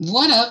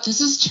What up?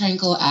 This is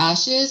Tranquil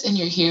Ashes, and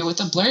you're here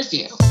with a blurred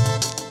view.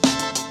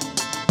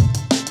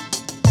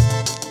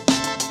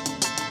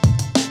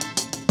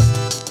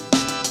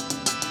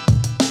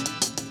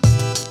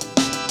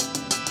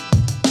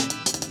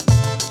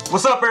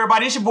 What's up,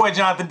 everybody? It's your boy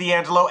Jonathan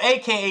D'Angelo,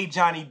 aka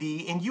Johnny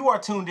D, and you are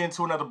tuned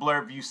into another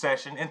Blurred View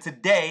session. And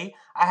today,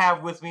 I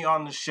have with me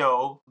on the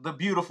show the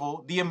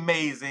beautiful, the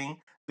amazing,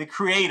 the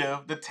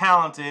creative, the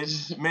talented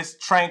Miss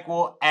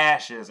Tranquil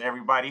Ashes.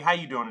 Everybody, how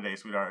you doing today,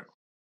 sweetheart?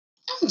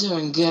 I'm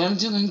doing good.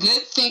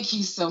 Thank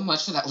you so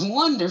much for that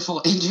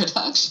wonderful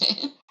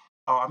introduction.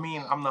 Oh, I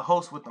mean, I'm the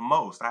host with the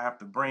most. I have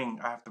to bring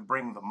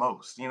the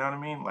most. You know what I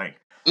mean? Like,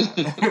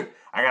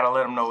 I gotta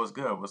let them know what's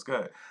good. What's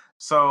good?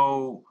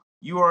 So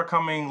you are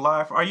coming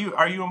live. Are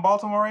you in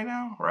Baltimore right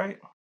now? Right?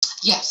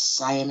 Yes,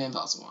 I am in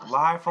Baltimore.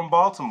 Live from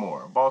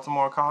Baltimore,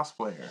 Baltimore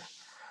cosplayer.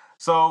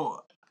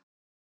 So,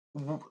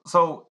 we're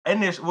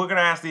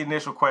gonna ask the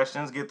initial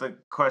questions, get the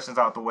questions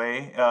out the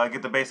way,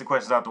 get the basic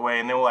questions out the way,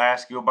 and then we'll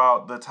ask you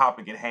about the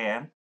topic at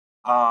hand.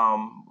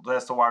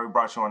 That's to why we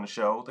brought you on the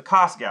show, the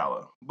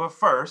Cosgala. But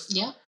first,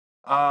 Yeah.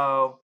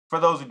 For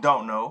those who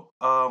don't know,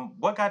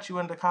 what got you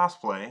into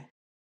cosplay,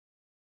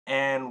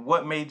 and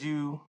what made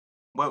you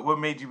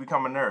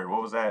become a nerd?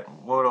 What was that?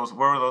 What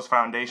were those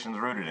foundations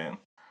rooted in?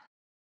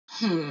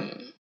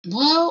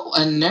 Well,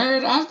 a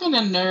nerd. I've been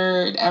a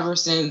nerd ever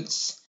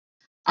since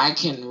I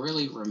can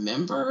really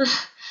remember.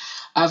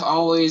 I've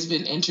always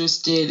been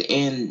interested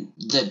in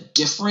the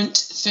different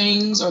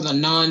things or the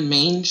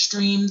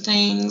non-mainstream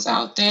things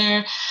out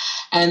there.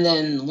 And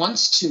then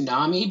once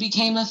Toonami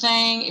became a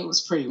thing, it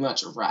was pretty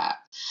much a wrap.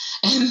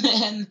 And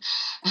then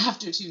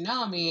after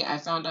Toonami, I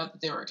found out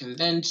that there were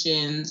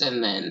conventions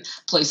and then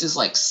places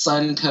like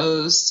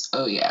Suncoast.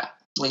 Oh yeah,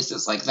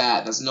 places like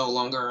that that's no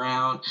longer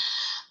around.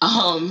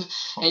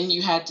 And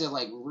you had to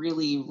like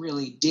really,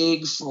 really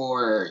dig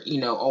for,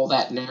 all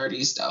that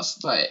nerdy stuff.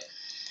 But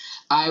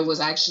I was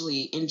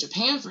actually in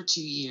Japan for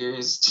 2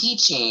 years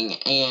teaching,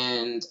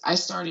 and I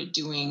started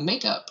doing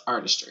makeup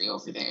artistry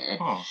over there.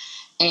 Huh.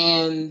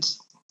 And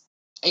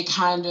it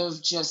kind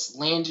of just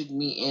landed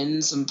me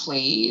in some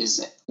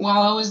plays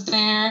while I was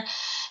there.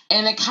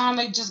 And it kind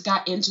of just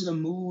got into the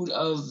mood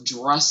of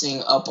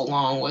dressing up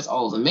along with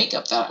all the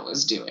makeup that I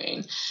was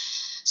doing.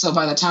 So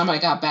by the time I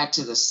got back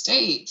to the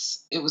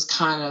States, it was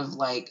kind of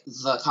like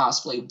the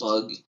cosplay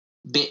bug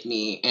bit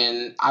me,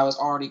 and I was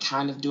already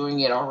kind of doing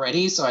it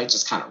already, so I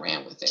just kind of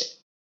ran with it.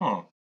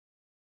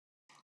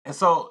 And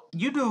so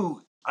you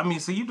do,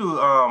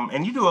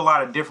 and you do a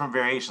lot of different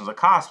variations of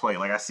cosplay.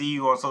 Like I see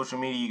you on social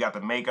media, you got the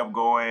makeup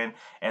going,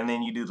 and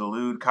then you do the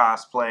lewd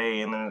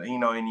cosplay, and then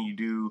and you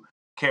do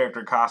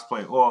character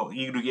cosplay. Well,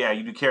 you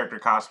do character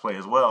cosplay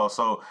as well.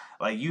 So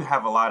like you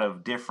have a lot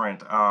of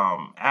different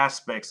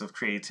aspects of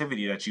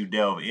creativity that you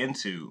delve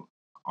into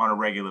on a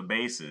regular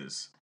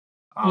basis.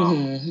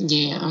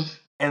 Yeah.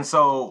 And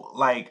so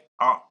like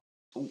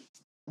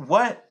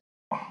what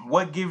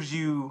what gives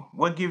you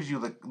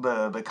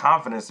the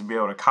confidence to be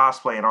able to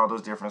cosplay in all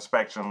those different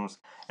spectrums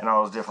and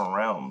all those different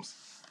realms?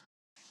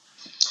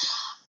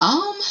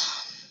 Um,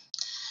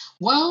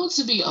 well,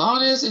 to be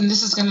honest, and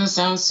this is gonna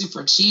sound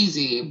super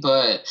cheesy,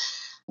 but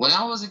when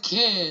I was a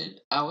kid,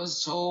 I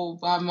was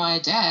told by my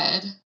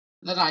dad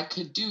that I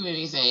could do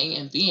anything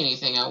and be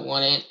anything I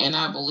wanted, and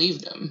I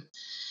believed him.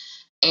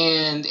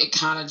 And it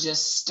kind of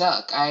just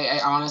stuck.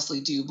 I honestly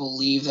do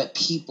believe that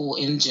people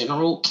in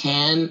general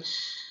can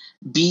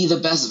be the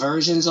best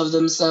versions of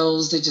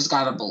themselves. They just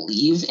got to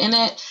believe in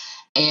it.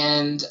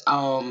 And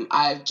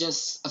I've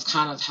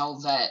kind of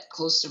held that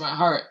close to my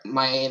heart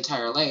my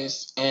entire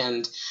life.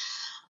 And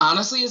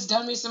honestly, it's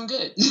done me some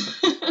good.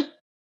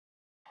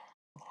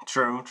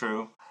 True.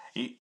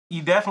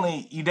 You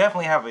definitely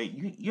have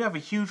you have a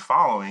huge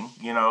following,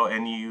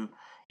 and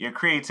your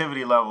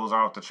creativity levels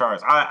are off the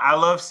charts. I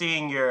love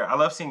seeing I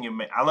love seeing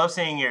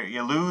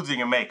your lewds and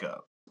your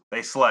makeup.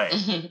 They slay.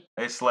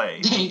 They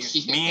slay. Thank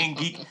you.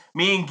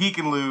 Me and Geek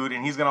and Lewd,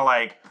 and he's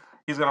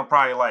gonna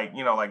probably like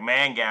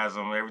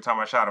mangasm every time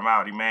I shout him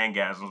out. He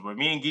mangasms, but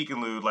me and Geek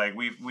and Lewd, like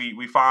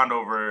we fawned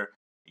over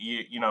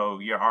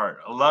your art.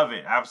 I love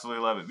it,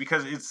 absolutely love it,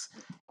 because it's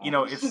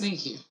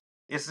Thank you.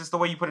 it's just the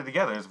way you put it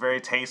together. It's very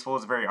tasteful.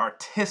 It's very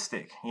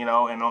artistic, and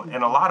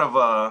a lot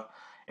of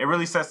it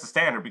really sets the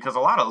standard, because a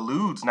lot of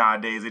lewds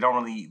nowadays, they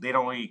don't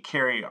really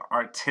carry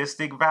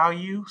artistic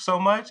value so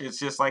much. It's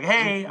just like,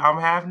 hey, I'm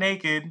half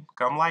naked,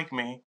 come like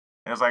me.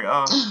 And it's like,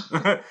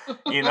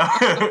 you know,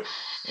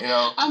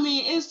 I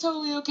mean, it's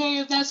totally okay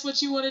if that's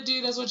what you want to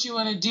do. That's what you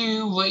want to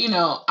do. But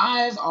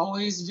I've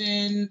always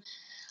been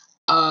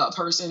a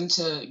person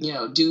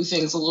to do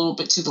things a little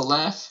bit to the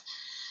left.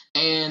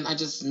 And I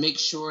just make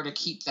sure to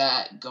keep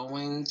that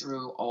going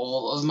through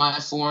all of my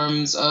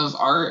forms of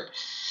art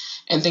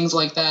and things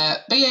like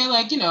that. But yeah,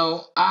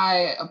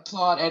 I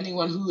applaud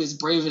anyone who is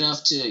brave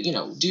enough to,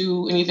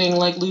 do anything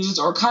like lewds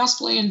or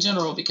cosplay in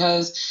general,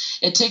 because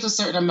it takes a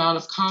certain amount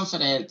of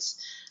confidence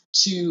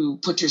to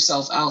put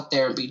yourself out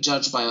there and be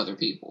judged by other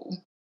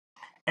people.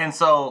 And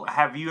so,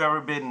 have you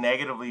ever been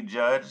negatively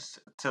judged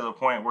to the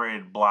point where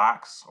it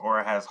blocks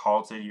or has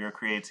halted your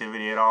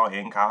creativity at all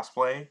in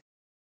cosplay?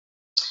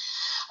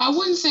 I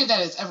wouldn't say that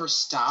it's ever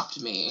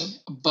stopped me,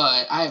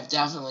 but I have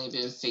definitely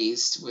been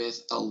faced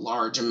with a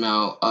large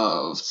amount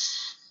of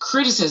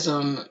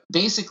criticism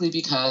basically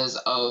because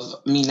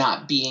of me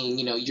not being,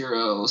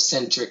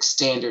 Eurocentric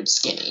standard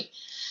skinny.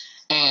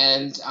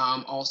 And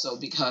also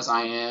because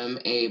I am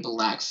a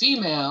black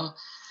female,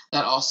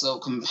 that also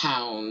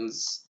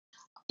compounds,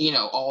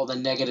 all the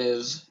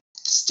negative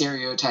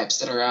stereotypes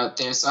that are out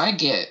there. So I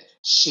get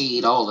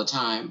shade all the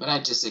time, but I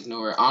just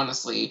ignore it.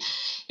 Honestly,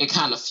 it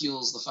kind of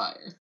fuels the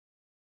fire.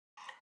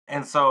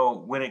 And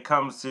so, when it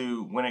comes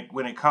to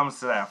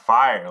that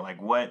fire,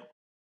 like what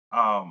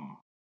um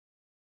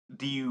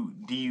do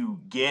you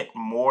get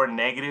more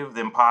negative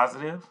than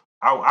positive?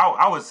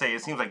 I would say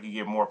it seems like you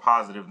get more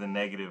positive than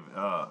negative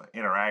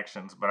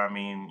interactions, but I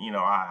mean,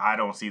 I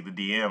don't see the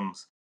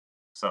DMs,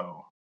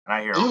 so and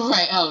I hear 'em.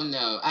 Right. Oh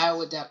no. I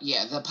would.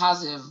 Yeah. The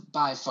positive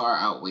by far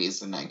outweighs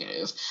the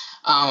negative.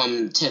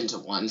 10 to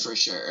 1 for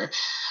sure.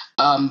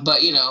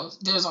 But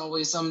there's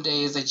always some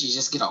days that you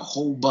just get a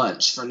whole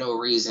bunch for no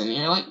reason. And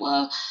you're like,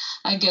 well,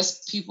 I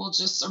guess people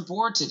just are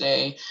bored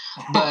today.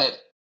 But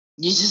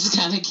you just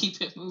kind of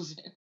keep it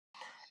moving.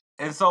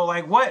 And so,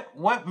 like,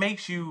 what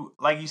makes you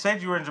like? You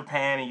said you were in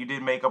Japan and you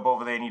did makeup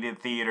over there and you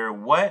did theater.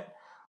 What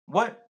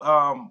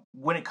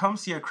when it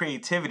comes to your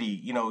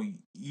creativity,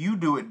 you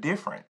do it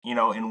different,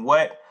 and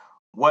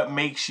what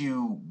makes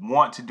you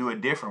want to do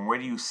it different? Where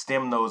do you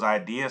stem those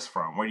ideas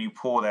from? Where do you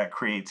pull that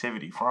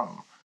creativity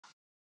from?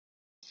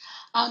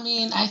 I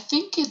mean, I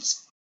think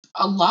it's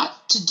a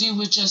lot to do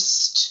with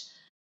just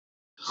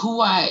who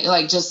I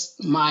like,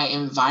 just my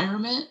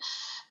environment.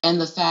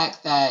 And the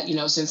fact that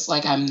since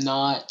like I'm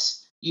not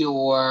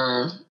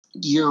your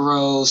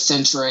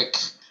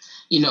eurocentric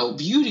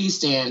beauty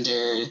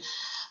standard,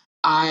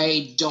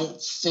 I don't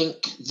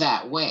think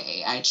that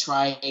way. I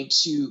try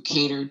to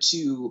cater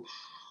to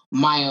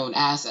my own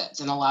assets.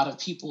 And a lot of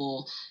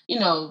people,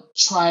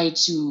 try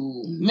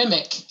to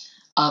mimic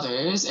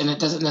others, and it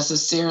doesn't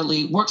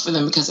necessarily work for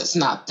them because it's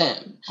not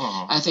them.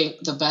 Mhm. I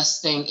think the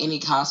best thing any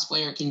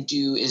cosplayer can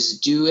do is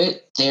do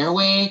it their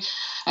way,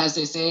 as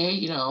they say,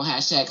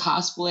 hashtag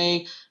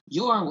cosplay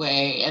your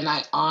way. And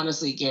I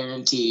honestly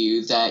guarantee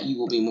you that you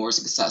will be more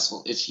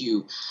successful if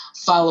you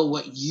follow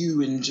what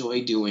you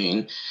enjoy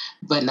doing,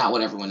 but not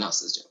what everyone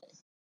else is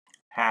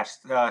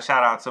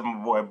Shout out to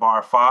my boy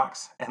Bar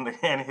Fox and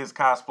and his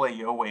cosplay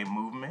Your Way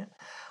movement.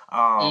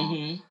 Um,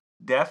 doing.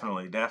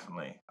 definitely,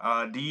 definitely.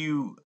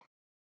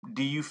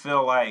 Do you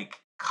feel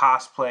like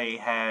cosplay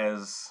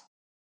has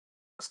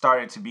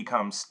started to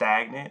become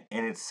stagnant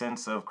in its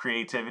sense of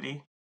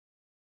creativity?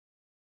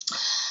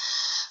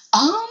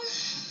 Um,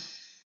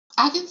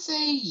 I can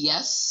say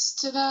yes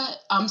to that.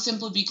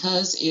 Simply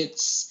because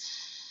it's,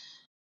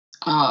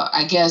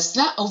 I guess,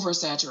 not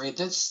oversaturated.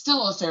 It's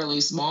still a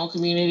fairly small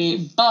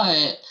community,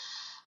 but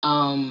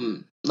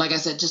like I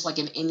said, just like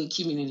in any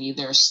community,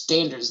 there are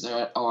standards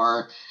that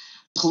are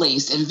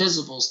placed,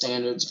 invisible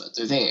standards, but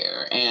they're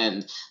there,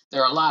 and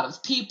there are a lot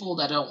of people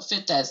that don't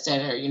fit that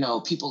standard.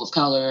 People of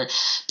color,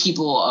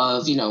 people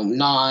of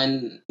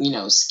non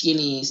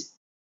skinny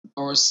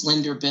or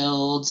slender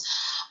builds,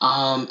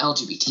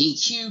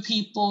 LGBTQ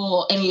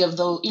people, any of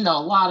those, a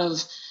lot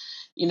of,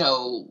 you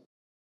know,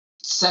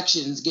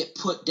 sections get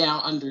put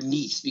down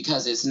underneath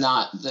because it's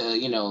not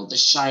the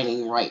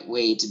shining right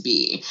way to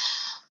be.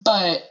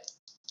 But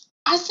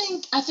I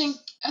think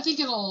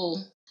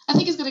it'll. I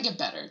think it's gonna get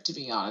better. To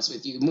be honest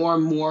with you, more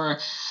and more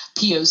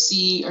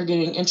POC are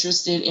getting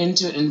interested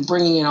into it and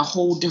bringing in a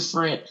whole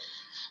different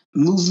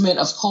movement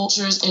of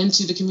cultures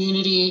into the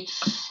community,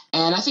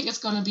 and I think it's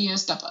going to be a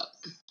step up.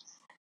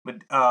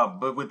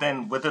 But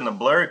within the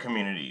blurred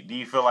community, do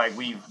you feel like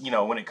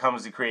when it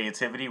comes to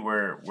creativity,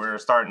 we're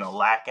starting to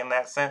lack in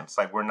that sense?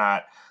 Like we're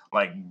not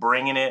like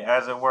bringing it,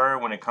 as it were,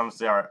 when it comes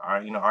to our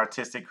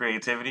artistic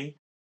creativity.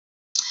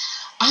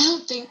 I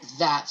don't think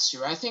that's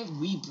true. I think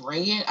we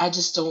bring it. I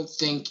just don't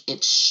think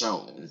it's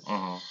shown.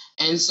 Hmm.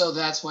 And so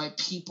that's why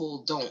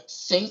people don't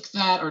think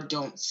that or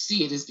don't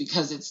see it, is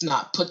because it's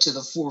not put to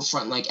the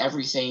forefront like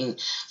everything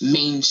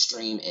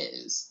mainstream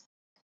is.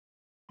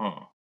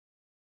 Hmm.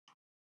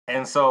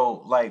 And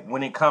so, like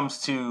when it comes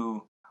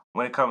to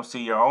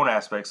your own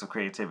aspects of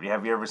creativity,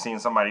 have you ever seen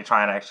somebody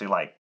try and actually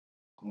like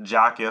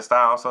jock your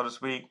style, so to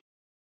speak?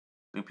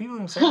 Do people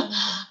even say that anymore?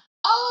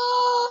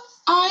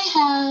 I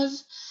have.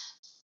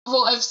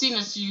 Well, I've seen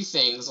a few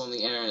things on the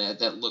internet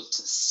that looked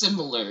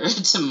similar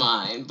to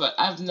mine, but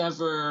I've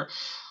never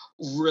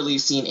really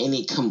seen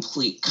any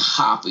complete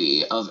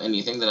copy of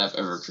anything that I've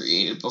ever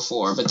created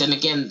before. But then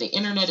again, the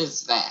internet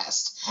is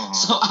vast, Hmm.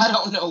 so I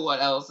don't know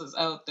what else is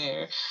out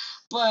there.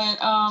 But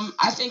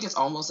I think it's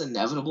almost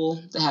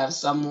inevitable to have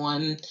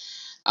someone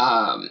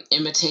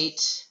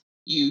imitate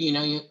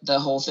you. The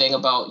whole thing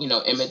about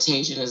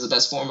imitation is the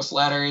best form of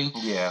flattery.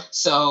 Yeah.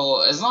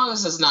 So as long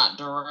as it's not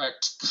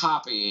direct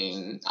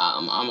copying,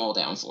 I'm all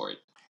down for it.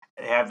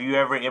 have you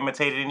ever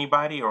imitated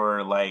anybody,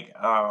 or like,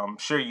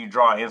 sure, you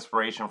draw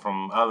inspiration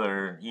from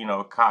other,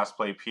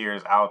 cosplay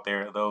peers out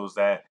there, those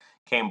that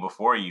came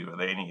before you?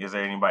 Is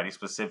there anybody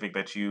specific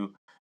that you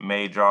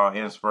may draw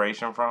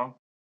inspiration from?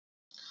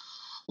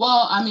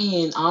 Well, I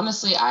mean,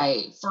 honestly,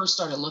 I first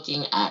started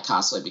looking at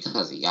cosplay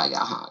because of Yaya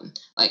Han.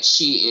 Like,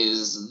 she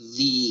is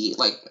the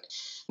like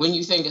when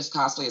you think of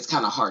cosplay, it's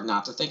kind of hard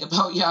not to think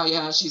about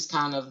Yaya. She's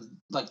kind of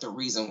like the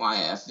reason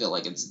why I feel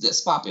like it's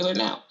this popular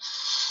now,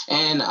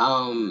 and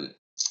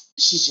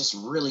she's just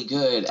really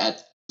good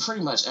at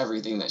pretty much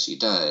everything that she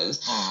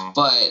does. Mhm.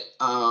 But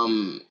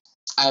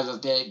I'm a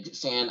big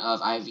fan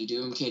of Ivy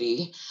Doom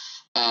Kitty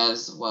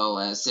as well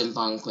as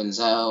Simpong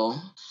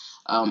Quinzel.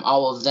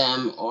 All of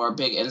them are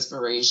big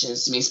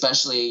inspirations to me,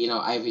 especially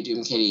Ivy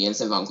Doom Kitty and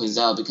Simpong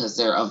Quinzel because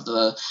they're of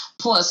the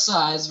plus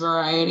size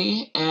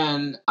variety,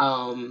 and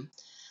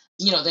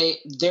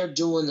they're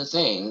doing the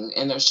thing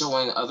and they're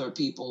showing other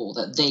people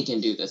that they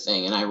can do the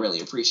thing, and I really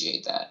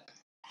appreciate that.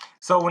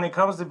 So when it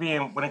comes to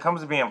being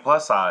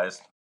plus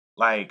size,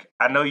 like,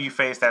 I know you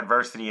faced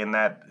adversity in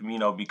that,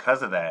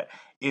 because of that.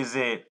 Is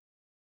it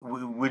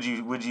would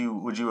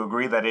you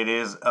agree that it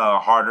is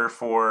harder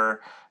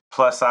for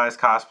plus size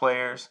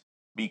cosplayers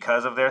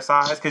because of their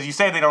size? Because you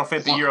say they don't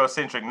fit the One-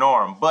 Eurocentric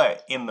norm,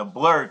 but in the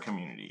blurred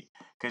community,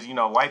 because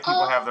white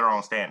people have their Um,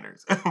 own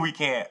standards. We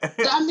can't.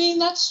 I mean,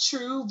 that's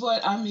true,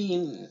 but I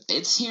mean,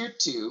 it's here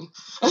too.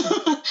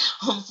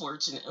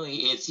 Unfortunately,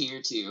 it's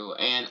here too.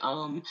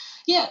 And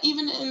yeah,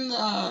 even in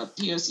the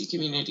POC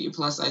community,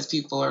 plus size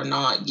people are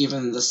not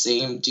given the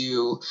same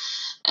due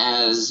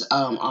as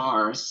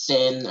our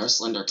thin or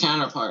slender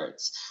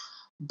counterparts.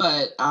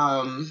 But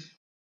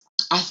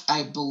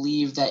I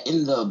believe that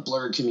in the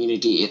blurred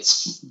community,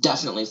 it's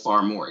definitely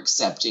far more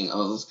accepting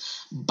of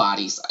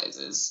body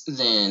sizes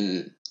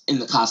than in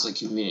the cosplay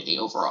community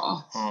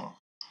overall. Hmm.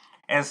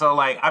 And so,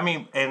 like, I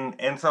mean,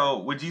 and so,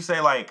 would you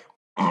say, like,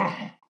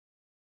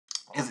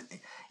 is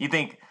you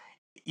think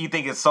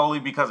it's solely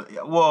because,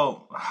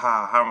 well,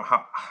 how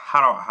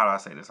do I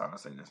say this? How do I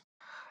say this?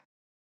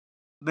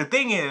 The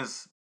thing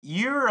is,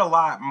 you're a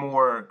lot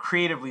more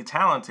creatively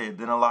talented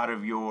than a lot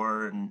of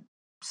your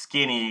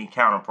skinny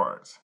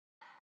counterparts.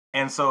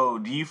 And so,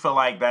 do you feel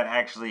like that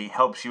actually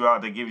helps you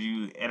out? That gives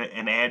you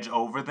an edge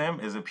over them?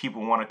 Is it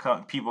people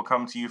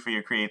come to you for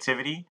your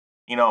creativity?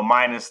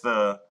 Minus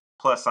the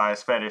plus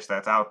size fetish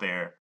that's out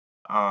there.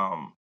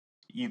 Um,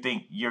 you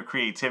think your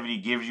creativity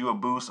gives you a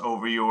boost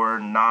over your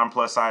non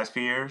plus size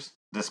peers,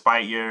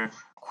 despite your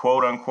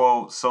quote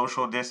unquote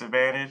social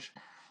disadvantage,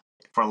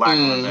 for lack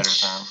of a Mm, better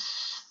term?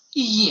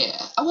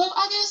 yeah. Well,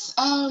 I guess.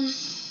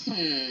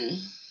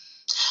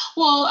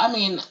 Well, I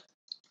mean,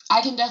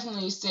 I can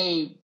definitely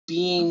say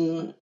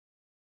being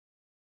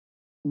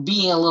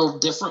a little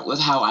different with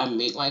how I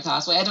make my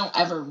cosplay. I don't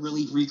ever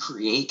really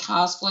recreate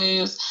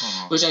cosplays,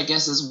 Mhm. which I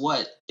guess is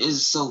what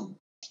is so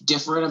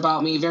different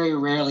about me. Very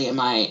rarely am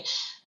I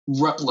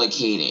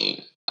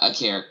replicating a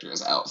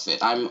character's outfit.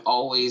 I'm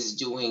always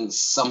doing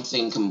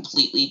something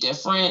completely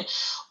different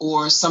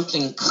or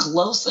something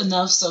close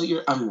enough so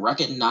I'm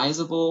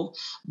recognizable,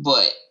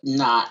 but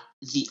not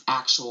the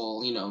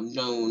actual,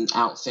 known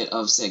outfit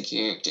of said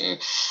character.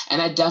 And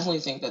I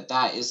definitely think that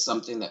that is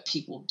something that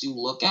people do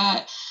look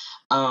at.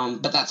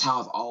 But that's how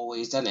I've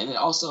always done it. And it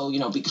also,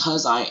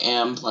 because I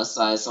am plus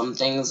size, some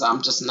things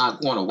I'm just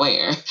not going to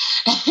wear.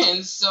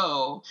 And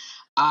so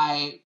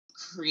I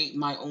create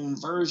my own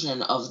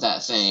version of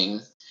that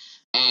thing.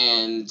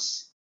 And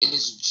it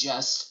is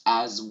just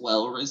as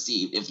well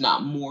received, if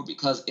not more,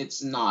 because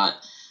it's not,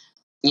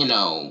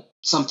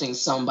 something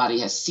somebody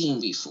has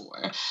seen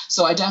before.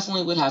 So I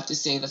definitely would have to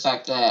say the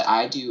fact that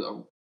I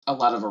do a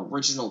lot of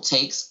original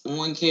takes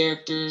on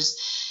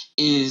characters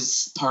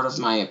is part of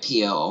my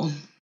appeal.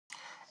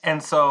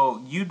 And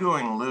so, you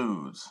doing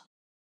lewds,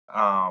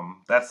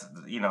 that's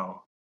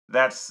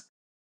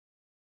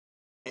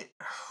it,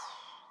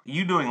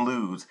 you doing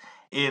lewds.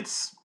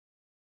 It's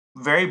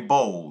very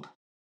bold,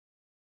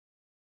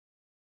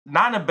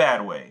 not in a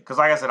bad way, because,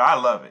 like I said, I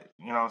love it.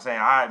 You know what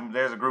I'm saying?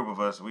 There's a group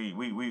of us, we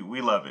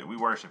love it, we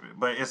worship it.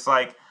 But it's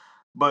like,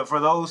 but for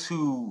those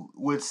who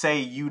would say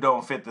you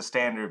don't fit the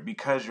standard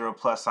because you're a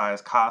plus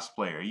size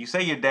cosplayer, you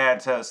say your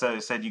dad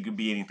said you could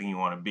be anything you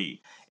want to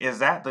be. Is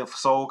that the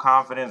sole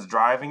confidence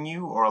driving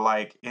you, or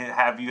like,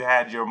 have you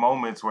had your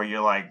moments where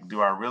you're like,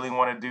 do I really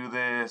want to do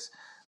this,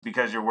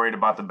 because you're worried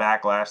about the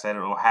backlash that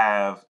it'll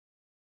have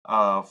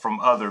from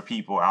other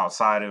people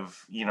outside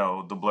of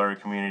the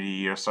blurred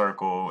community or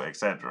circle,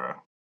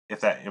 etc.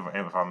 If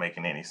I'm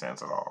making any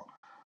sense at all.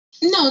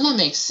 No, that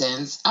makes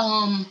sense.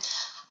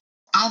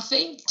 I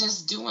think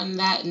just doing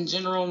that in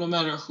general, no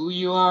matter who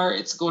you are,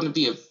 it's going to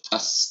be a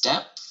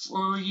step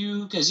for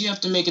you because you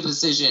have to make a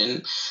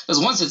decision.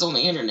 Because once it's on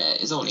the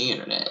internet, it's on the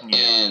internet, Yeah.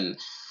 and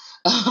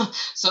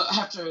so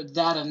after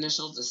that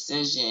initial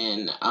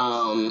decision,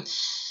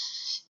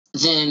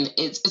 then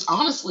it's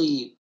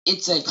honestly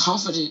it's a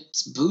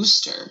confidence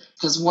booster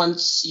because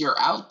once you're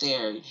out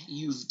there,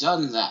 you've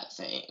done that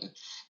thing,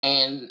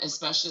 and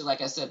especially like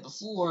I said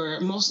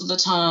before, most of the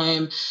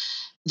time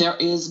there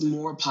is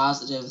more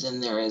positive than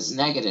there is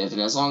negative,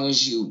 and as long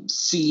as you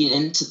feed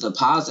into the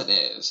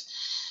positive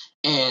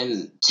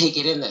and take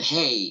it in that,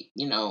 hey,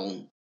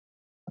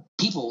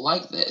 people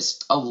like this,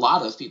 a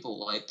lot of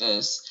people like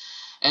this,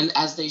 and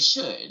as they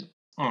should,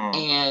 Mhm.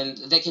 and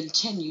they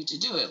continue to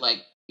do it.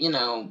 Like,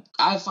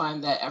 I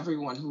find that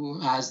everyone who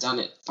has done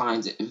it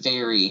finds it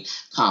very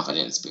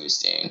confidence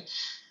boosting.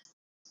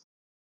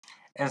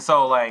 And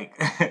so like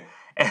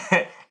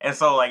and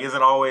so like is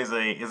it always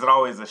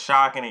a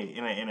shock and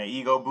an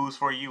ego boost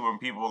for you when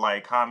people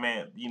like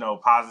comment,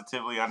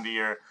 positively under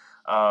your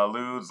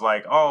ludes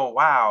like, "Oh,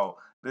 wow,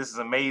 this is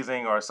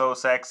amazing," or "so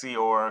sexy,"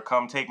 or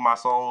 "come take my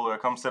soul," or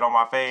 "come sit on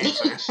my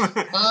face," or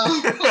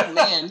Oh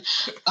man.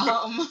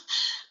 um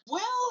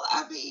well,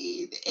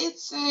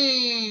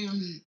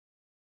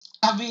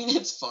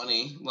 it's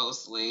funny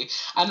mostly.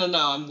 I don't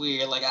know. I'm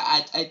weird. Like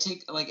I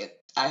take like it.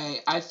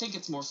 I think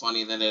it's more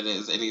funny than it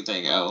is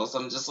anything else.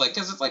 I'm just like,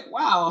 because it's like,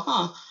 wow,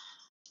 huh?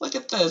 Look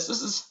at this.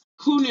 This is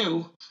who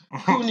knew,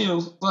 who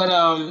knew. But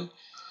no,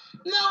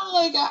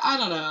 like I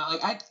don't know.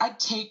 Like I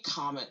take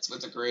comments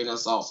with a grain of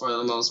salt for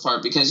the most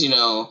part, because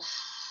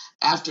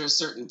after a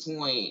certain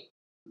point,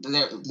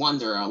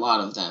 there are a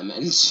lot of them,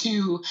 and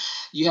two,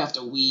 you have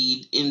to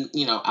weed in,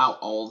 out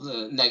all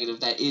the negative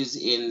that is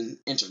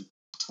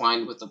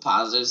intertwined with the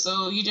positive.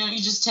 So you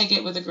just take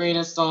it with a grain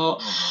of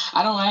salt. Mhm.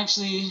 I don't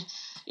actually,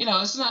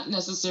 it's not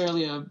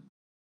necessarily a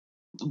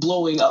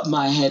blowing up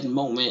my head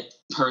moment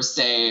per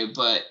se,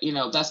 but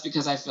that's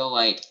because I feel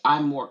like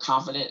I'm more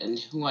confident in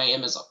who I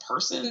am as a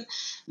person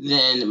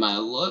than my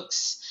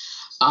looks.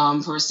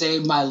 Per se,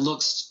 my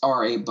looks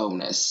are a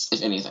bonus,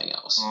 if anything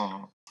else.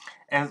 Mhm.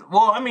 And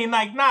well, I mean,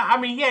 like, not. I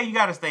mean, yeah, you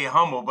got to stay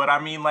humble, but I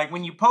mean, like,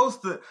 when you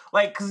post the,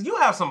 like, cause you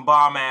have some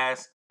bomb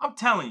ass. I'm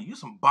telling you, you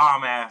some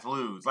bomb ass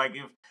ludes. Like,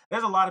 if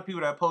there's a lot of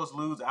people that post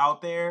ludes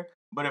out there,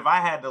 but if I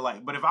had to,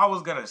 like, but if I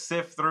was gonna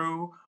sift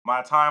through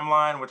my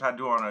timeline, which I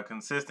do on a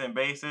consistent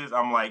basis,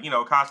 I'm like,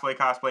 cosplay,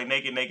 cosplay,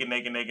 naked, naked,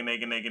 naked, naked,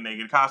 naked, naked,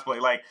 naked,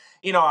 cosplay. Like,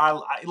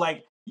 I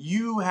like.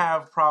 You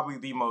have probably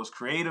the most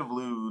creative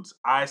ludes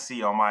I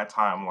see on my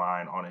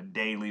timeline on a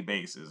daily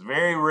basis.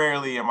 Very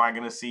rarely am I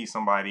gonna see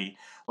somebody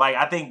like,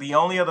 I think the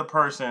only other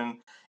person,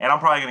 and I'm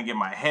probably gonna get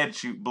my head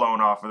shoot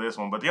blown off for this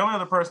one, but the only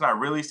other person I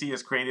really see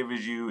as creative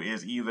as you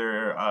is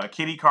either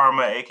Kitty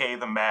Karma, aka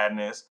the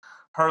Madness.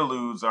 Her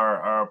ludes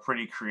are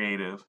pretty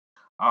creative.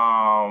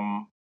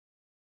 Um,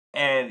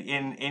 and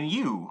in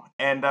you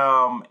and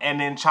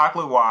then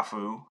chocolate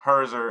wafu,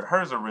 hers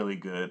are really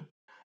good,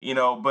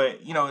 but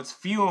it's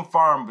few and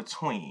far in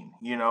between,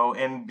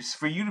 and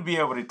for you to be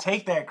able to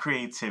take that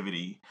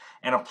creativity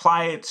and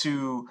apply it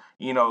to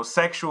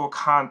sexual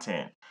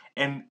content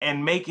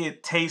and make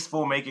it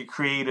tasteful, make it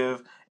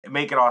creative,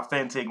 make it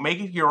authentic, make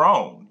it your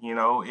own,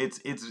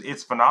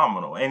 it's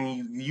phenomenal,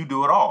 and you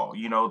do it all,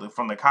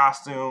 from the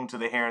costume to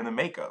the hair and the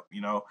makeup,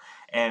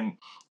 and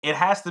it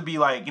has to be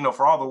like,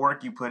 for all the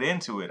work you put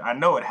into it, I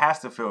know it has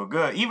to feel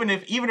good, even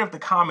if the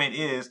comment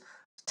is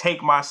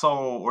take my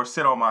soul or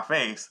sit on my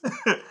face,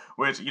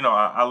 which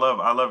I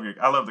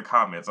love the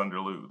comments under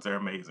ludes, they're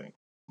amazing,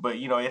 but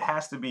it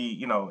has to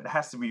be,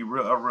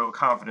 a real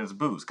confidence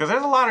boost, because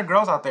there's a lot of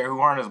girls out there who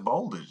aren't as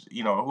bold as,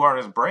 who aren't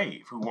as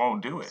brave, who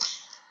won't do it,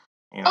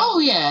 you know Oh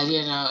yeah,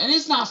 and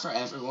it's not for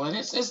everyone.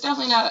 It's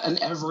definitely not an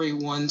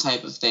everyone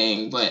type of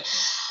thing, but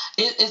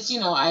it's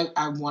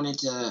I wanted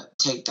to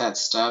take that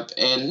step,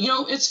 and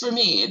it's for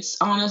me. It's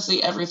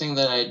honestly everything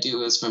that I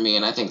do is for me,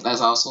 and I think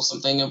that's also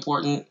something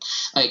important.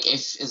 Like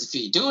if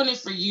you're doing it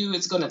for you,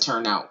 it's going to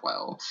turn out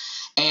well.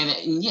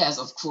 And yes,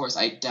 of course,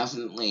 I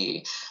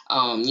definitely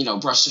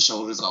brush the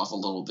shoulders off a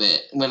little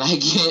bit when I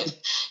get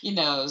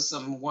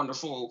some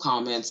wonderful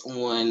comments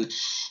on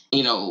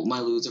my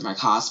ludes or my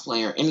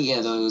cosplay or any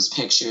of those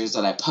pictures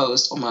that I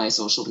post on my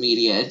social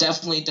media. It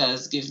definitely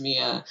does give me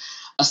a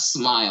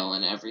smile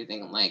and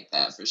everything like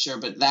that for sure.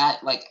 But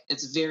that, like,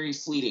 it's very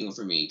fleeting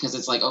for me, because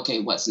it's like, okay,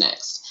 what's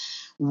next?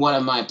 What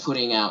am I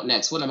putting out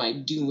next? What am I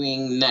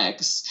doing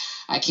next?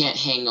 I can't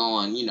hang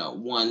on,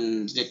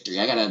 one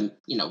victory. I gotta,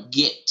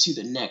 get to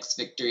the next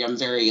victory. I'm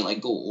very like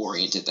goal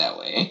oriented that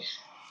way.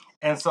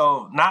 And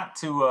so, not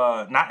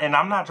to not and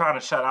I'm not trying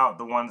to shut out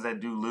the ones that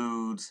do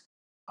ludes,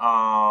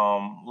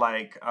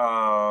 like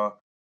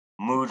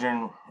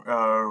Mujin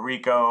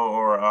Rico,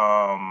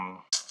 or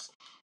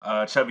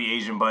Chubby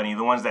Asian Bunny,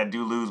 the ones that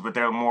do ludes, but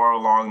they're more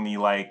along the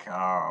like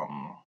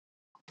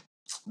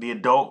the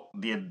adult,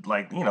 the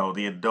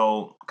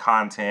adult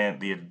content,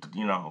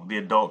 the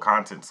adult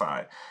content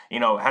side.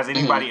 Has Mhm.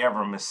 anybody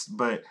ever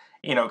but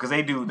because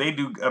they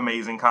do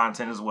amazing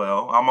content as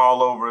well. I'm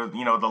all over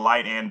the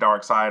light and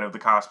dark side of the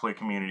cosplay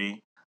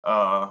community,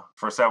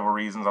 for several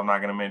reasons I'm not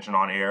going to mention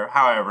on air.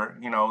 However,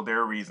 there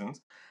are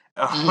reasons.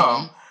 um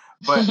Mhm.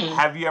 but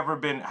have you ever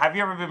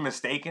been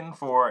mistaken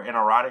for an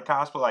erotic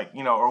cosplay, like,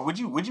 or would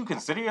you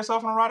consider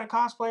yourself an erotic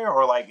cosplayer,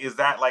 or like is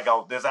that like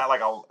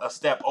a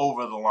step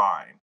over the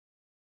line?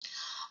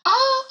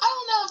 I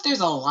don't know if there's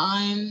a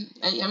line.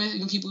 I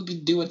mean, people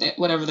do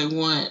whatever they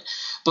want,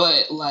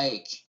 but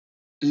like,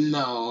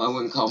 no, I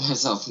wouldn't call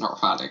myself an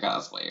erotic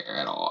cosplayer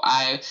at all.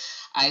 I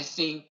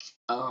think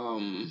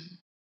Um,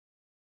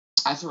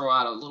 I throw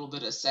out a little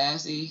bit of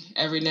sassy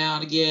every now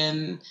and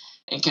again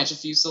and catch a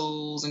few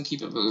souls and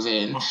keep it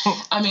moving.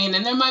 I mean,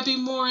 and there might be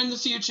more in the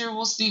future.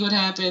 We'll see what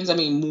happens. I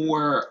mean,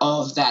 more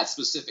of that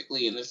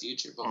specifically in the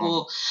future, but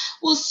Mhm.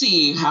 we'll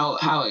see how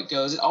it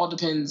goes. It all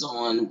depends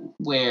on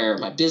where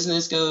my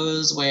business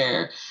goes,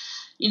 where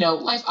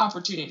life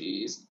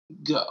opportunities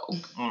go.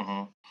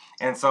 Mhm.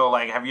 And so,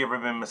 like, have you ever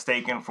been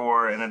mistaken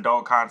for an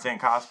adult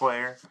content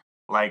cosplayer,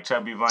 like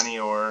Chubby Bunny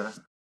or?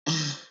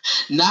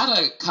 Not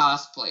a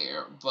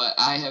cosplayer, but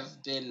I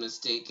have been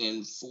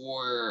mistaken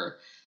for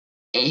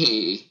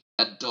a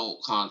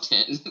adult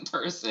content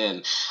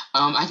person.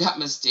 I got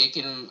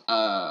mistaken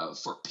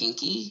for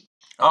Pinky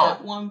at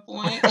Oh, one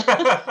point.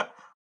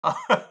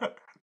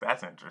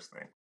 that's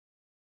interesting.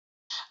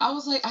 I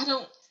was like, I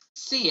don't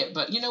see it,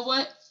 but you know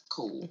what?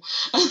 Cool.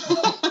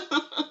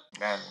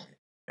 That,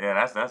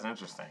 yeah, that's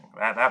interesting.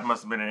 That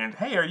must have been an.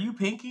 Hey, are you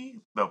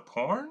Pinky, the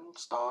porn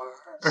star?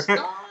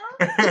 Star?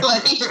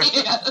 Like,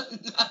 yeah.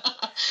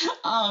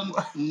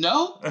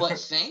 No, but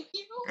thank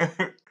you.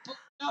 But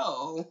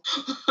no.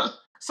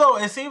 So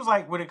it seems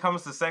like when it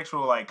comes to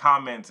sexual like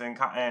comments and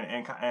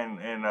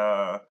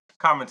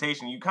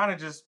commentation, you kind of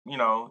just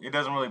it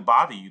doesn't really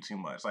bother you too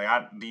much. Like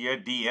your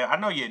DM, I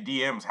know your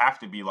DMs have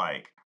to be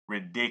like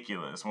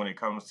ridiculous when it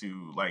comes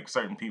to like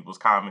certain people's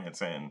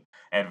comments and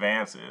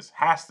advances.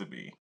 Has to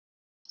be.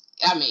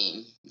 I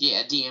mean,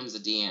 yeah, DMs are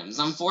DMs,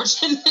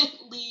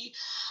 unfortunately.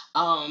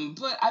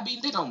 But I mean,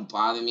 they don't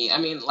bother me. I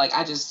mean,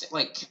 I just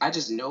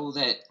know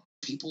that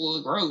people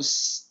are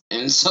gross,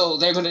 and so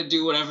they're gonna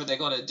do whatever they're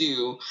gonna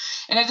do,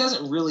 and it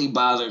doesn't really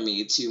bother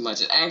me too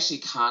much. It actually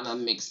kind of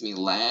makes me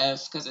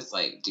laugh because it's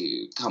like,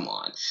 dude, come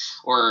on,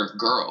 or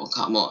girl,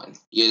 come on,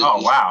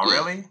 Oh wow, you.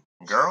 really,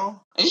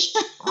 girl?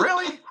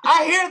 Really?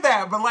 I hear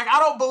that, but like I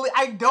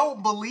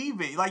don't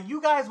believe it. Like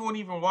you guys won't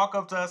even walk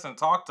up to us and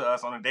talk to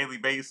us on a daily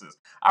basis.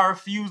 I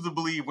refuse to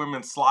believe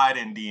women slide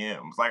in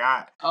DMs.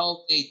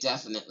 Oh, they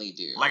definitely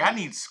do. I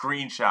need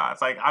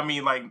screenshots. Like I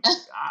mean like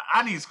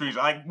I need screenshots.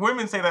 Like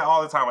women say that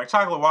all the time. Like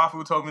Chocolate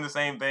Wafu told me the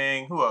same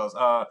thing. Who else?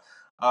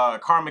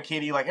 Karma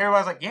Kitty. Like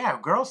everybody's like, yeah,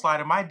 girls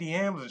slide in my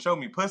DMs and show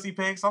me pussy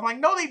pics. I'm like,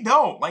 no, they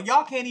don't. Like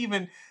y'all can't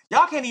even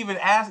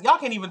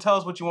tell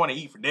us what you want to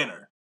eat for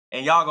dinner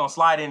and y'all gonna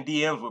slide in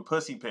DMs with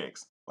pussy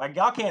pics. Like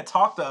y'all can't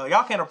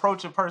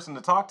approach a person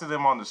to talk to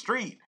them on the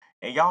street,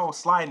 and y'all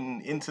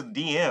sliding into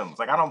DMs.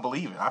 Like I don't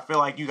believe it. I feel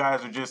like you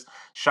guys are just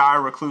shy,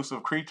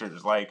 reclusive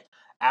creatures, like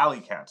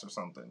alley cats or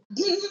something.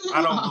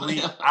 I don't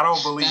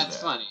believe That's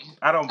that. funny.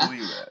 I don't I,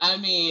 believe that. I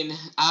mean,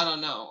 I don't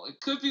know. It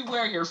could be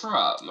where you're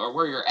from or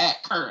where you're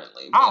at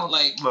currently, I but don't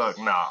like, look,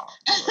 nah,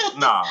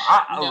 nah.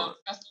 no, Look,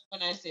 trust me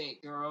when I say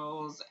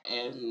girls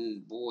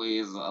and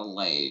boys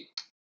alike,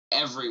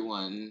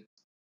 everyone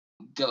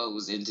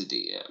goes into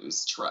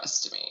DMs.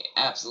 Trust me,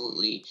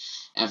 absolutely,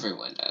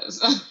 everyone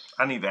does.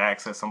 I need to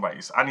access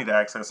somebody's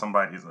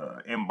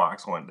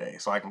inbox one day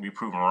so I can be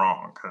proven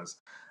wrong. Cause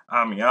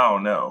I mean, I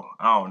don't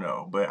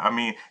know, but I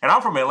mean, and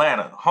I'm from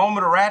Atlanta, home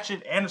of the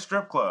Ratchet and the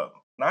strip club.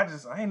 And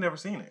I ain't never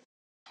seen it.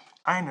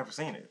 I ain't never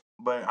seen it,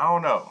 but I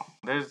don't know.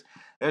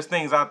 There's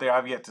things out there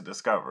I've yet to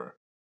discover.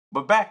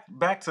 But back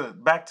to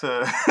back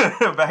to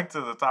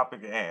the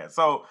topic at hand.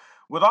 So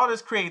with all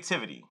this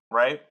creativity,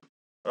 right?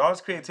 With all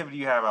this creativity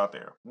you have out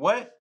there,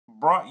 what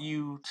brought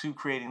you to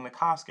creating the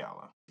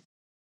Cosgala?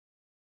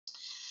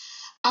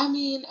 I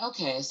mean,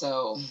 okay,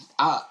 so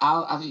I'll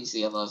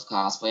obviously I love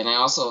cosplay, and I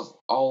also have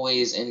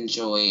always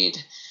enjoyed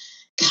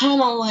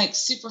kind of like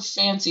super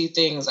fancy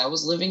things. I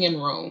was living in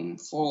Rome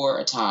for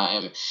a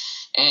time,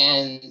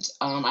 and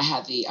I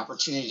had the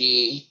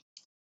opportunity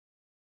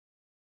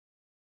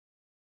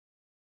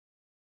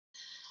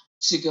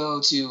to go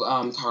to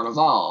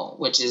Carnival,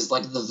 which is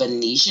like the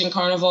Venetian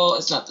Carnival.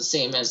 It's not the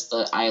same as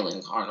the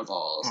island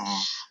carnivals.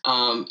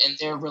 Mhm. And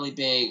they're really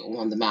big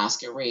on the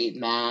masquerade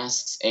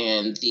masks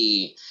and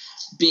the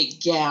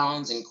big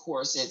gowns and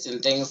corsets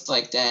and things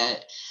like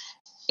that.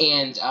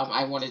 And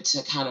I wanted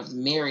to kind of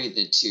marry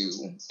the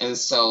two. And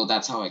so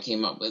that's how I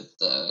came up with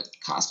the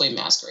cosplay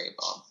masquerade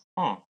ball.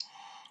 Hmm.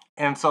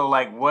 And so,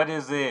 like, what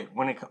does it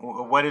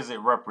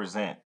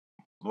represent?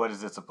 What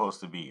is it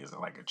supposed to be? Is it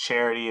like a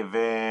charity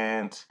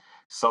event,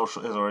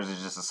 or is it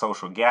just a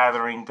social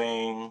gathering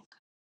thing?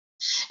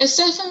 It's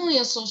definitely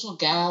a social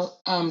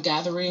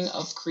gathering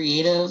of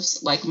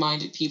creatives, like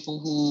minded people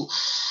who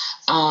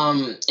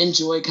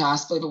enjoy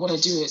cosplay but want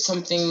to do it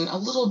something a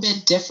little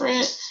bit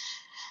different.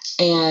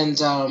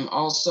 And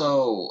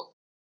also,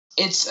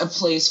 it's a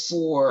place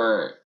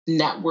for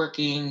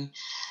networking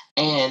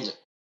and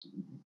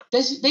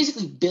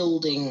basically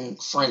building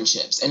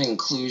friendships and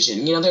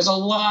inclusion. There's a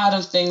lot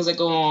of things that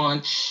go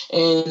on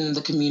in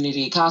the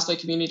community, cosplay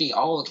community,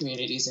 all the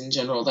communities in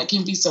general, that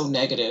can be so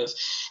negative.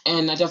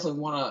 And I definitely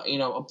want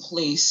a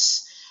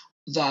place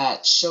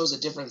that shows a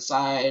different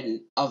side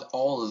of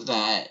all of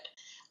that,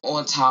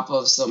 on top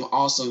of some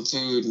awesome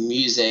food,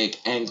 music,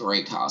 and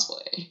great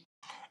cosplay.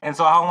 And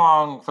so, how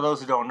long? For those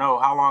who don't know,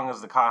 how long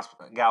has the Cos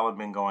Gala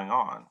been going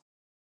on?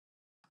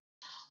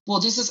 Well,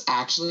 this is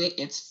actually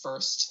its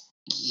first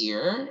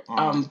year,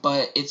 Mhm.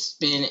 but it's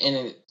been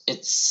an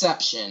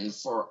exception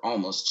for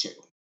almost 2.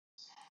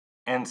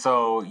 And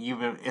so you've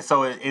been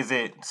so is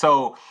it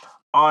so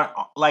on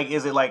like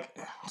is it like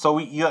so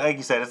we you like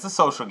you said it's a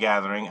social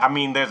gathering. I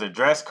mean there's a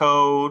dress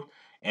code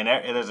and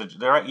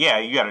yeah,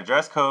 you got a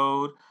dress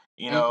code,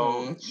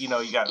 Hmm. you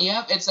got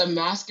Yep, it's a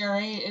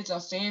masquerade. It's a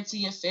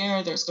fancy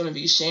affair. There's going to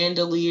be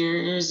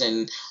chandeliers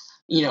and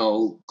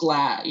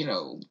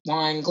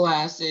wine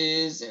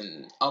glasses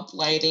and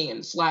uplighting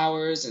and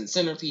flowers and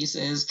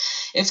centerpieces.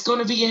 It's going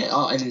to be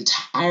an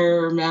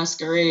entire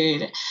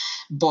masquerade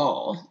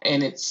ball,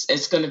 and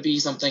it's going to be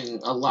something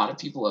a lot of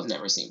people have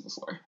never seen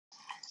before.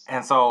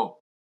 and so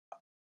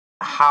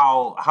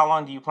how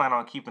long do you plan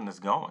on keeping this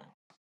going?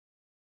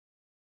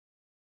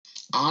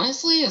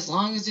 Honestly, as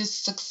long as it's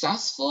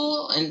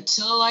successful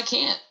until I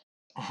can't.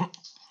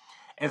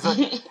 And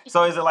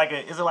so is it like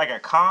a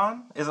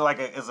con? Is it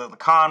a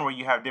con where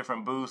you have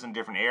different booths in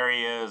different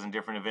areas and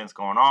different events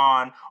going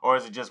on, or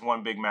is it just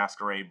one big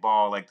masquerade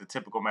ball, like the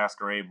typical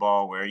masquerade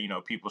ball where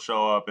people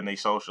show up and they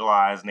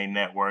socialize and they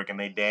network and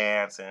they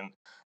dance and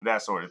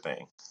that sort of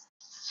thing?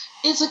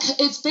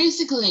 It's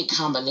basically a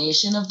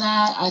combination of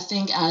that. I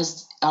think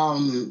as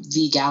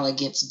the gala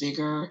gets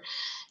bigger,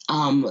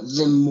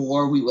 the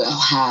more we will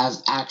have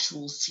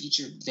actual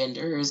featured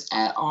vendors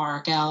at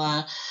our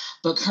gala.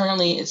 But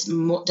currently, it's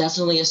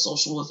definitely a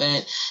social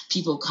event.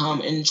 People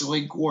come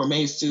enjoy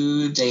gourmet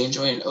food. They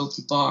enjoy an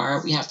open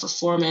bar. We have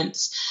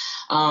performance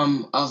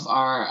of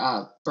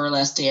our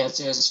burlesque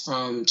dancers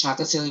from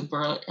Chocolate City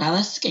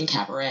Burlesque and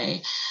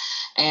Cabaret.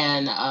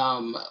 And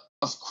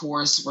of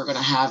course, we're going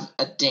to have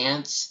a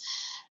dance,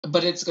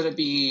 but it's going to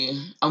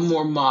be a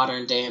more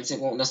modern dance. It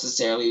won't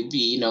necessarily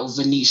be,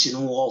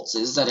 Venetian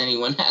waltzes that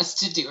anyone has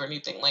to do or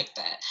anything like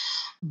that.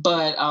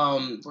 But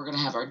we're going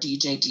to have our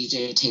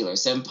DJ Taylor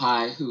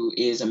Senpai, who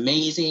is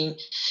amazing.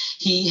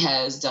 He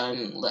has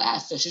done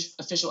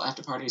official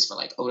after parties for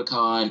like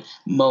Otakon,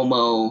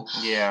 Momo,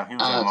 Yeah, he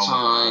was at MomoCon.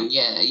 Con.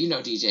 Yeah, you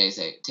know DJ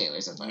Taylor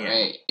Senpai, Yeah,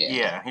 right? Yeah.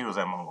 yeah, he was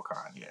at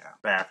MomoCon. Yeah,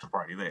 the after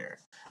party there,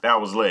 that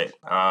was lit.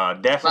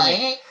 Definitely.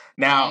 Right?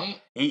 Now Right?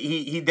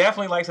 he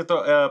definitely likes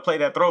to play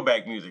that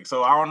throwback music.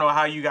 So I don't know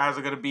how you guys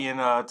are gonna be in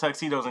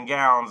tuxedos and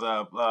gowns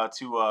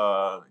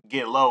to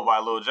get low by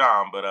Lil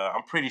Jon, but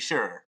I'm pretty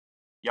sure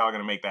y'all are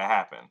gonna make that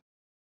happen.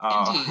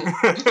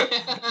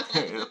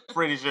 Indeed.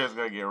 Pretty sure it's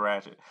gonna get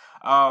ratchet.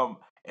 And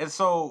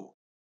so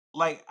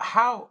like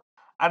how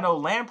I know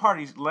land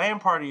party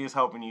is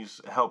helping you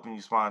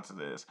sponsor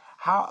this.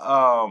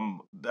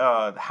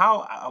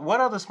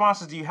 What other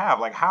sponsors do you have?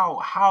 Like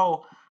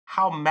how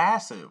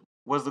massive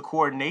was the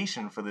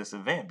coordination for this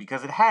event?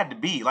 Because it had to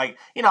be like,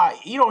 you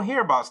don't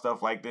hear about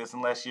stuff like this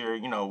unless you're,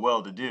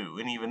 well to do.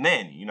 And even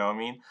then, you know what I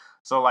mean?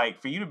 So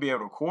like for you to be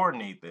able to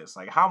coordinate this,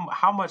 like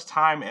how much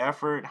time,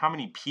 effort, how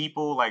many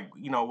people, like,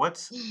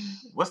 what's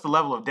the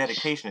level of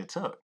dedication it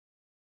took?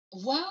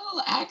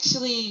 Well,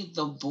 actually,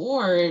 the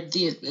board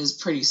is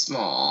pretty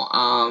small.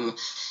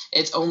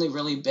 It's only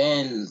really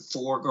been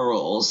 4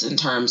 girls in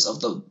terms of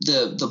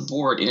the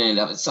board in and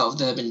of itself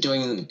that have been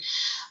doing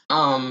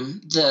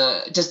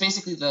the just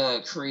basically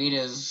the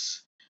creative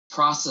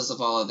process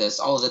of all of this,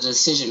 all of the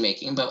decision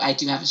making. But I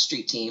do have a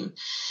street team,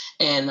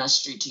 and my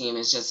street team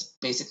is just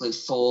basically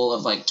full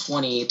of like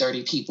 20,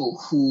 30 people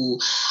who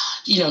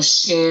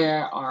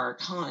share our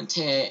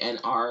content and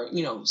are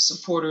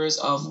supporters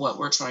of what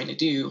we're trying to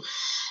do.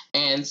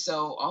 And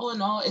so, all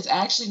in all, it's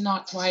actually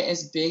not quite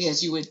as big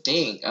as you would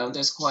think.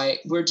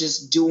 We're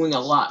just doing a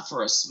lot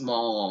for a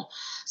small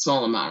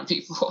amount of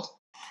people.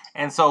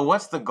 And so,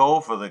 what's the goal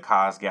for the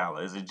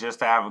Cosgala? Is it just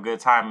to have a good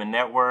time and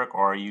network,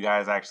 or are you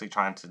guys actually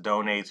trying to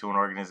donate to an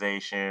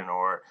organization,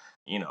 or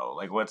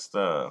like what's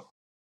the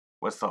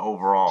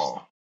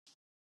overall?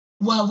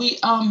 Well, we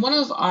one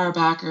of our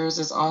backers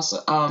is also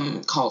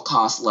called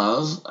Cost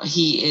Love.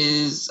 He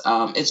is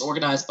it's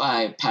organized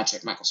by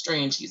Patrick Michael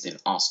Strange. He's an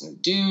awesome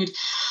dude.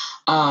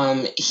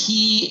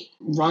 He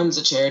runs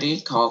a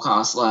charity called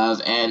Cost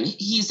Love, and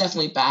he's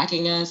definitely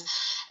backing us.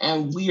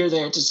 And we are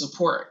there to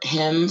support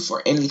him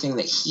for anything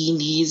that he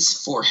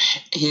needs for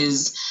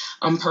his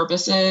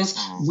purposes.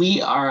 Mhm.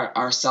 We are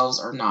ourselves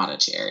are not a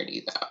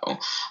charity though,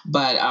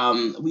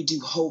 but we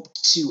do hope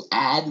to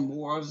add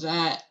more of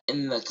that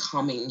in the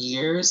coming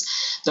years.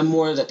 The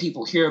more that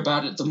people hear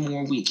about it, the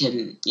more we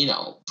can,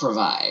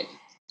 provide.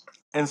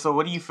 And so,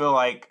 what do you feel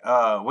like?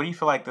 What do you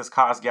feel like this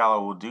Cosgala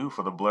will do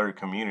for the blurred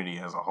community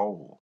as a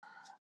whole?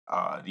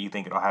 Do you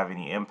think it'll have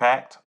any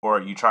impact, or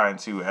are you trying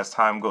to, as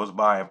time goes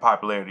by and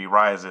popularity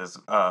rises,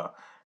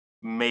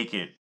 make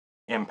it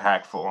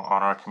impactful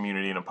on our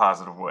community in a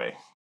positive way?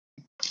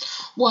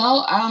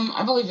 Well,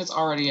 I believe it's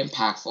already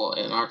impactful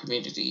in our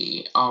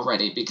community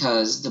already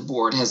because the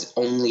board has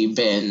only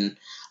been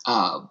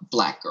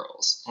Black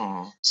girls.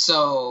 Mhm.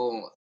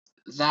 So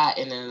that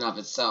in and of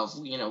itself,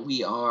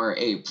 we are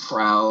a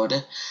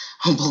proud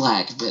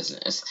Black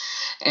business,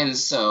 and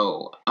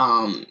so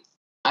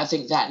I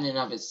think that in and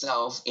of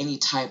itself, any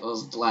type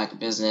of Black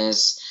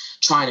business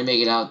trying to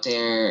make it out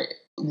there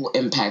will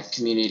impact the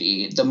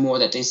community. The more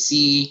that they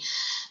see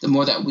the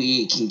more that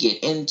we can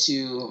get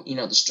into,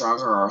 the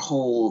stronger our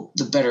hold,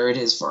 the better it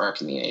is for our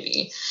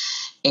community.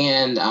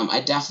 And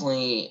I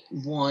definitely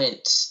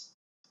want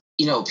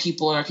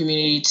people in our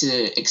community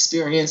to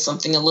experience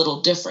something a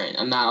little different.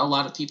 And not a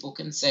lot of people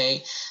can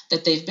say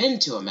that they've been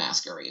to a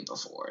masquerade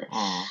before,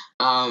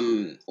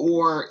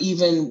 or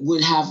even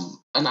would have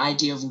an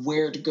idea of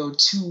where to go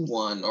to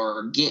one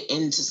or get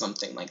into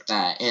something like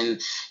that. And,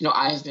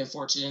 I have been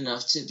fortunate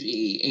enough to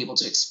be able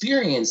to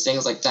experience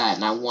things like that.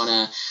 And I want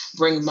to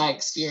bring my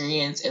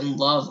experience and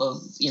love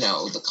of,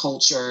 the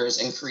cultures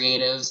and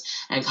creatives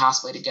and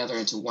cosplay together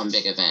into one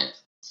big event.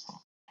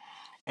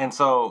 And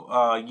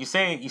so you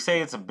say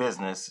it's a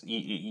business.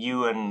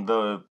 You and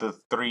the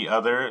three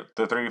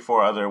or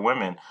four other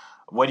women.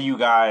 What do you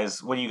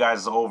guys'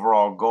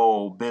 overall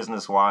goal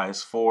business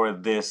wise for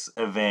this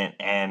event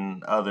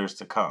and others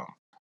to come?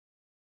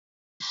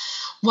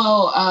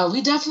 Well,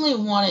 we definitely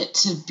want it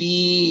to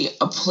be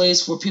a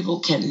place where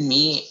people can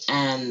meet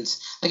and,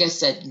 like I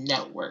said,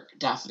 network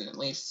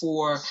definitely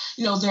for,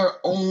 their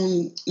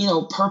own,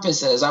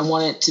 purposes. I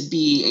want it to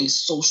be a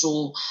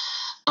social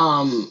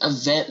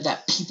event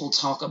that people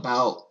talk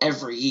about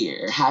every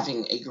year,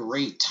 having a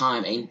great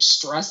time, a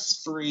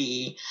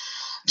stress-free,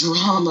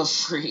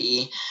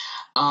 drama-free,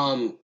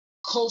 um,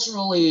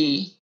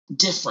 culturally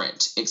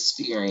different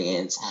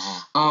experience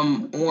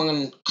on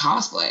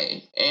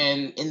cosplay.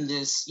 And in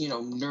this,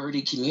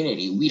 nerdy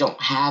community, we don't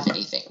have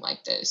anything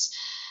like this.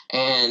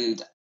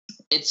 And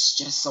it's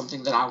just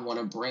something that I want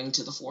to bring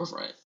to the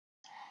forefront.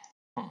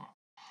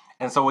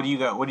 And so, what do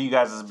you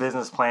guys'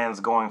 business plans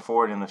going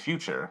forward in the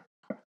future,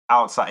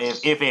 outside,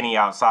 if any,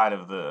 outside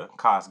of the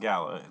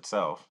Cosgala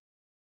itself?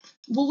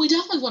 Well, we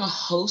definitely want to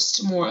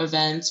host more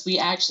events. We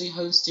actually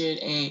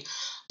hosted a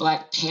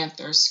Black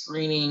Panther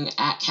screening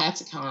at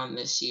Catacon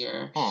this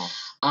year.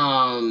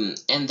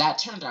 And that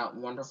turned out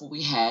wonderful.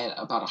 We had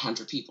about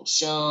 100 people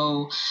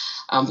show.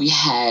 We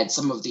had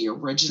some of the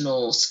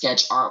original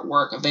sketch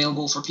artwork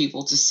available for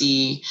people to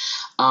see.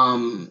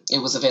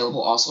 It was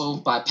available also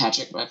by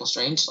Patrick Michael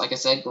Strange. Like I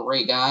said,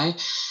 great guy.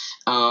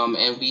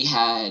 And we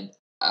had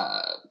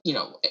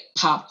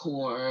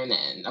popcorn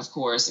and of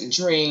course and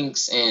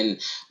drinks,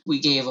 and we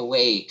gave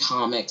away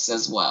comics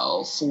as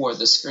well for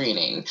the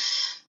screening.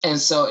 And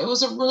so it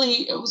was a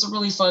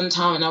really fun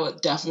time, and I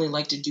would definitely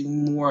like to do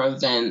more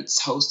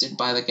events hosted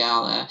by the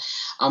gala,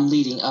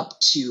 leading up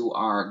to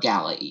our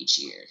gala each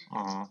year.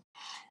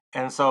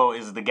 And so,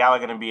 is the gala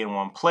going to be in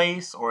one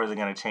place, or is it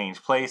going to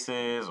change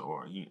places,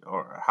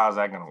 or how's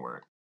that going to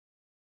work?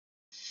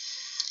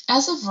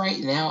 As of right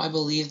now, I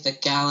believe the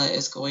gala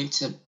is going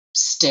to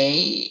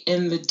stay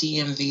in the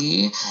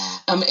DMV.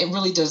 It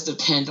really does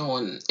depend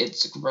on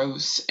its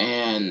growth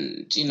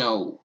and,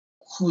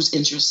 who's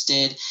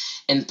interested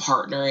in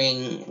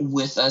partnering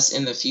with us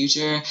in the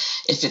future,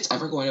 if it's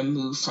ever going to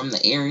move from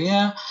the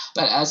area.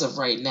 But as of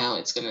right now,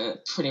 it's going to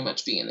pretty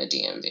much be in the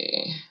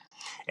DMV.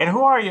 And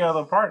who are your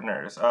other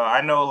partners?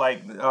 I know,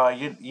 like,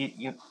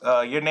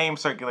 your name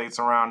circulates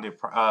around it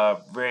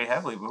very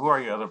heavily. But who are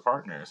your other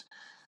partners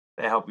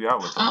that help you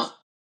out with Um,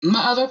 this?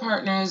 my other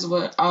partners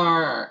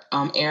are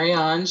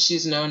Ariane.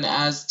 She's known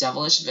as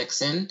Devilish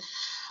Vixen.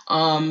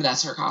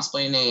 That's her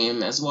cosplay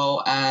name, as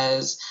well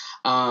as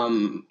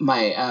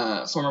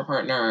my former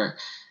partner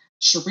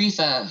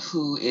Sharitha,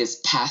 who is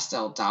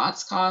Pastel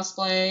Dots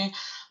cosplay.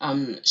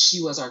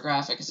 She was our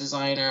graphic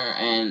designer,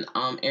 and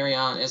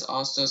Ariane is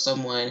also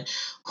someone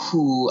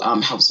who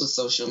helps with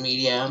social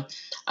media.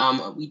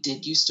 We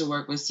did used to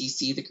work with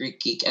CC, the Greek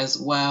Geek, as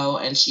well,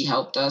 and she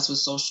helped us with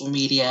social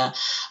media,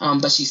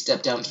 but she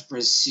stepped down to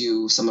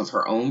pursue some of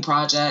her own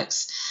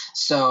projects.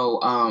 So,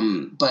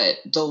 but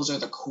those are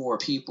the core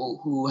people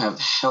who have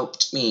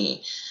helped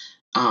me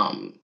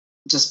um,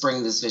 just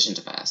bring this vision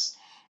to pass.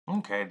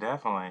 Okay,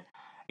 definitely.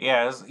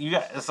 Yeah,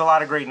 it's a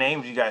lot of great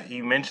names.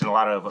 You mentioned a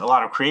lot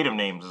of creative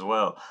names as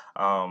well.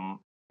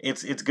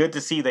 It's good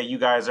to see that you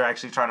guys are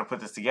actually trying to put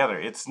this together.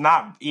 It's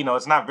not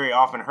very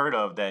often heard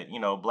of that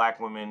Black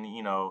women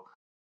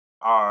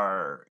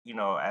are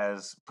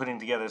as putting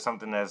together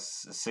something as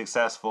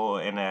successful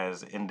and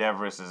as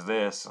endeavorous as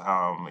this.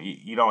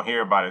 You don't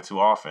hear about it too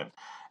often.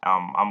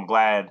 I'm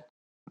glad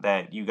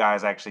that you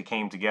guys actually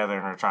came together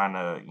and are trying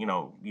to,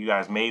 you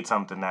guys made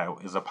something that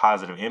is a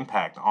positive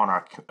impact on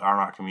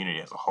our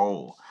community as a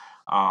whole.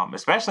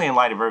 Especially in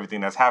light of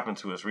everything that's happened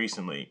to us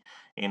recently.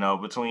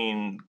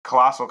 Between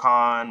Colossal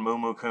Con,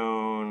 Moo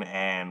Coon,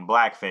 and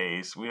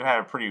Blackface,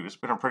 it's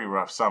been a pretty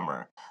rough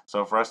summer.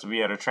 So for us to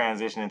be able to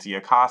transition into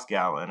your cost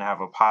gala and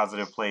have a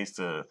positive place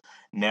to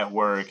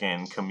network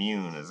and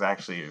commune is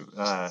actually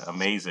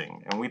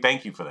amazing, and we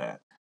thank you for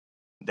that.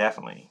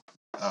 Definitely,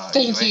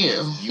 Thank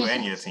you. you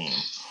and your team.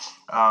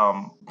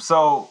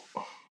 So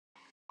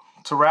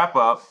to wrap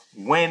up,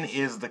 when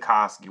is the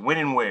cost? When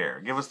and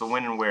where? Give us the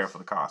when and where for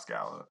the cost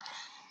gala.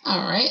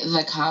 All right.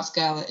 The Cops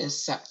Gala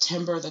is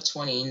September the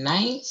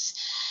 29th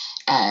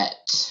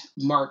at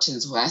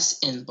Martin's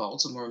West in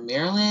Baltimore,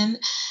 Maryland.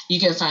 You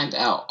can find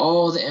out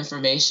all the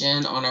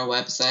information on our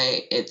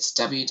website. It's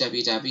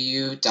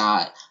www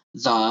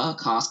the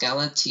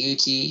Cosgala,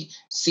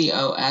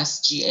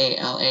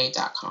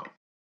 THECOSGALA.com.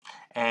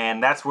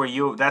 And that's where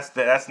your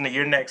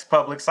next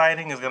public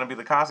sighting is going to be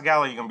the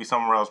Cosgala. Or you're going to be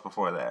somewhere else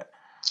before that.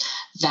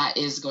 That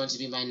is going to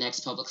be my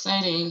next public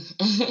sighting.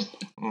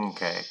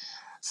 Okay.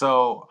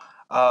 So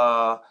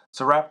to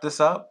wrap this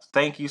up,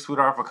 thank you,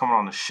 sweetheart, for coming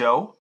on the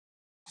show,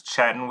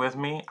 chatting with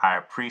me. I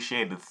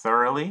appreciate it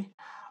thoroughly.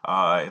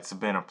 It's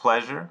been a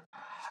pleasure.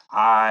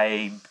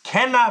 I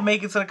cannot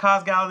make it to the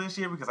Cos Gala this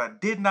year because I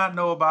did not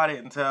know about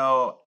it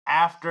until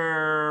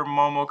after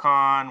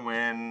MomoCon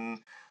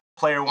when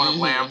Player One of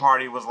LAN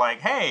Party was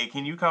like, "Hey,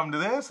 can you come to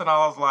this?" And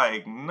I was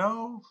like,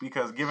 "No,"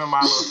 because given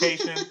my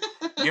location,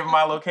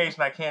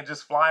 I can't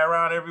just fly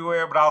around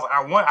everywhere. But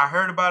I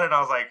heard about it. I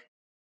was like,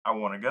 I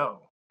want to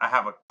go. I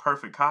have a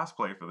perfect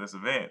cosplay for this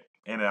event,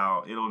 and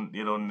I'll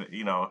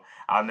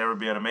never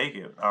be able to make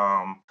it.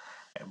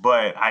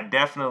 But I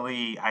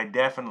definitely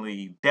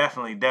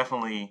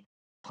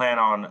plan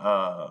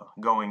on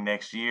going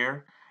next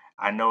year.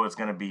 I know it's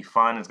gonna be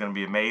fun. It's gonna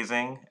be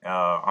amazing.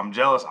 I'm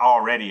jealous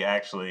already,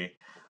 actually,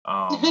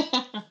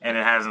 and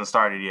it hasn't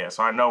started yet.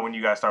 So I know when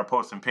you guys start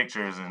posting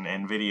pictures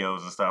and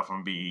videos and stuff, I'm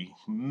gonna be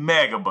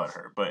mega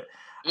butthurt. But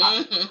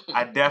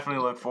I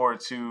definitely look forward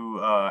to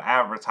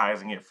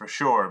advertising it for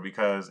sure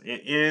because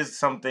it is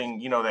something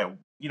that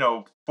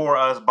for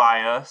us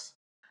by us,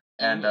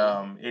 and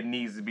it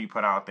needs to be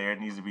put out there. It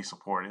needs to be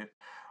supported.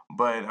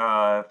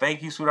 But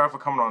thank you, sweetheart, for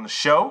coming on the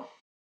show.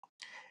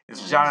 It's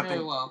You're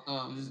very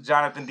welcome. This is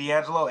Jonathan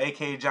D'Angelo,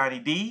 aka Johnny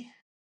D,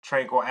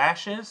 Tranquil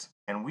Ashes,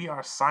 and we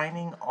are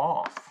signing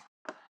off.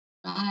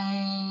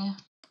 Bye.